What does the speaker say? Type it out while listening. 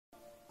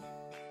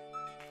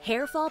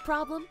Hair fall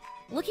problem?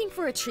 Looking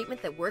for a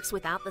treatment that works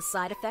without the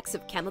side effects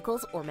of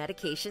chemicals or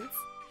medications?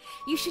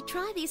 You should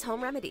try these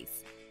home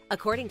remedies.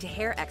 According to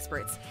hair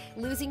experts,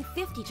 losing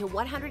 50 to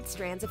 100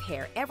 strands of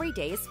hair every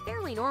day is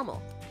fairly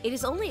normal. It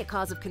is only a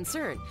cause of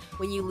concern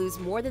when you lose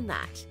more than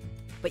that.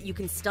 But you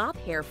can stop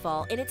hair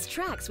fall in its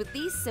tracks with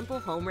these simple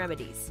home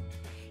remedies.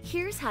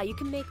 Here's how you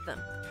can make them.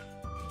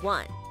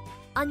 1.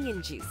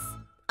 Onion juice.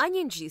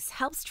 Onion juice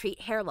helps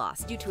treat hair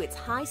loss due to its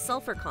high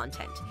sulfur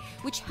content,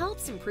 which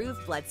helps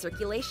improve blood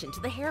circulation to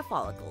the hair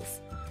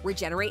follicles,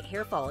 regenerate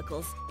hair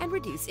follicles, and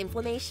reduce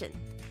inflammation.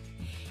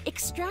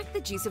 Extract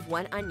the juice of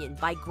 1 onion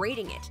by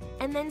grating it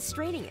and then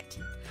straining it.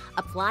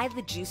 Apply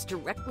the juice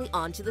directly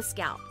onto the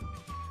scalp.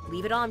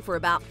 Leave it on for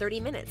about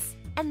 30 minutes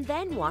and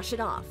then wash it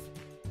off.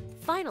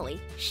 Finally,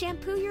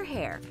 shampoo your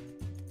hair.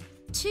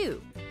 2.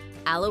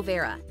 Aloe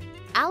vera.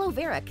 Aloe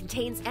vera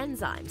contains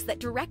enzymes that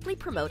directly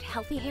promote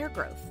healthy hair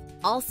growth.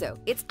 Also,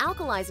 its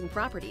alkalizing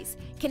properties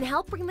can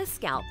help bring the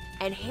scalp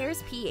and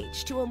hair's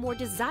pH to a more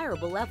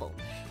desirable level,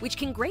 which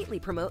can greatly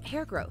promote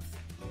hair growth.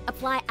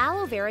 Apply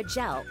aloe vera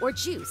gel or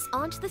juice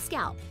onto the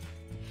scalp.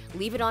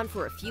 Leave it on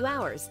for a few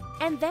hours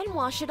and then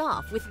wash it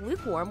off with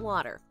lukewarm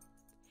water.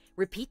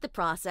 Repeat the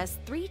process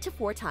 3 to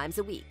 4 times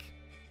a week.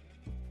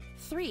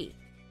 3.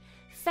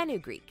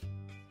 Fenugreek.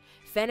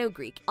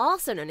 Fenugreek,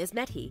 also known as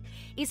methi,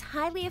 is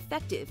highly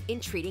effective in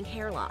treating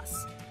hair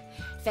loss.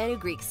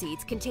 Fenugreek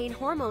seeds contain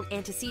hormone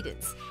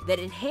antecedents that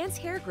enhance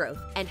hair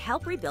growth and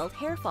help rebuild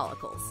hair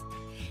follicles.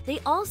 They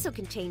also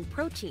contain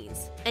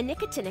proteins and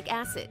nicotinic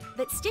acid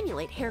that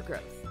stimulate hair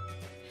growth.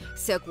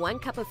 Soak 1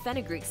 cup of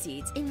fenugreek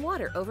seeds in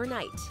water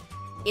overnight.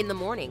 In the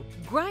morning,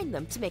 grind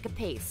them to make a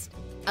paste.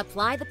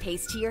 Apply the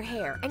paste to your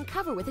hair and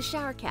cover with a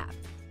shower cap.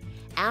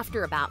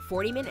 After about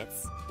 40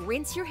 minutes,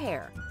 rinse your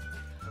hair.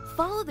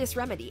 Follow this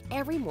remedy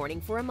every morning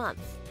for a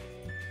month.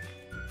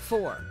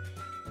 4.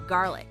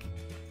 Garlic.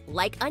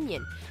 Like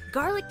onion,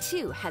 garlic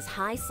too has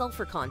high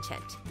sulfur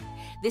content.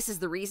 This is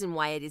the reason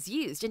why it is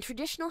used in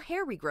traditional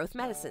hair regrowth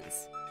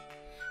medicines.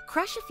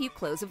 Crush a few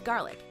cloves of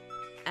garlic,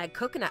 add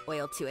coconut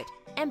oil to it,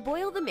 and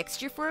boil the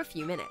mixture for a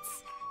few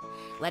minutes.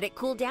 Let it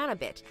cool down a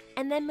bit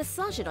and then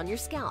massage it on your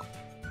scalp.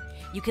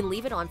 You can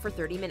leave it on for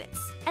 30 minutes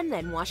and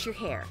then wash your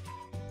hair.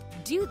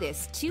 Do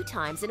this 2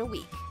 times in a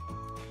week.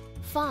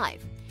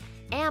 5.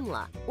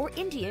 Amla or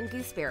Indian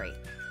gooseberry.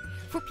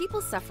 For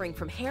people suffering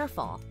from hair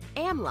fall,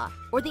 amla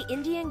or the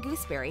Indian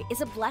gooseberry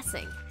is a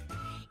blessing.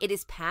 It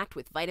is packed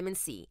with vitamin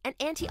C and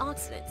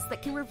antioxidants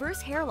that can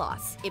reverse hair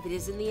loss if it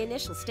is in the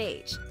initial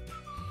stage.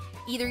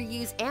 Either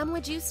use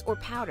amla juice or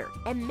powder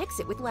and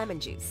mix it with lemon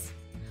juice.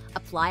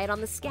 Apply it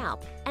on the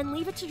scalp and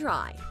leave it to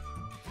dry.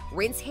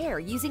 Rinse hair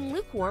using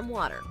lukewarm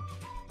water.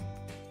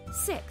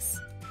 6.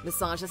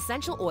 Massage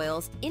essential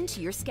oils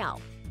into your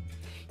scalp.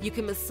 You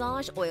can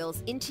massage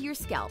oils into your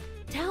scalp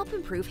to help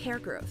improve hair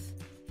growth.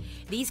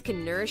 These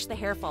can nourish the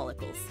hair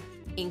follicles,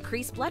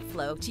 increase blood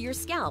flow to your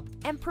scalp,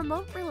 and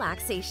promote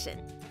relaxation.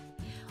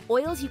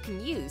 Oils you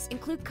can use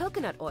include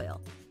coconut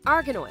oil,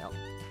 argan oil,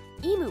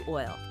 emu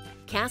oil,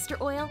 castor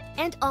oil,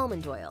 and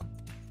almond oil.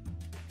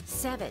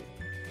 7.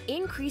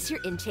 Increase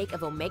your intake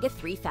of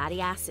omega-3 fatty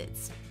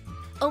acids.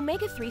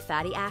 Omega-3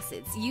 fatty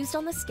acids used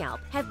on the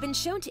scalp have been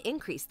shown to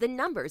increase the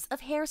numbers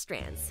of hair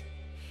strands.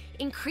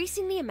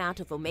 Increasing the amount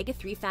of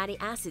omega-3 fatty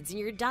acids in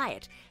your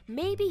diet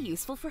may be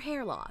useful for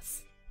hair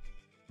loss.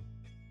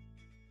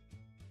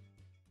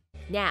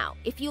 Now,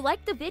 if you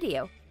liked the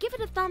video, give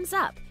it a thumbs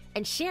up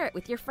and share it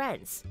with your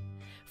friends.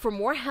 For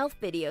more health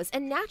videos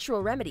and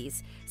natural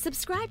remedies,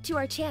 subscribe to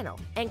our channel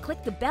and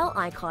click the bell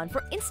icon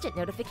for instant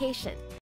notification.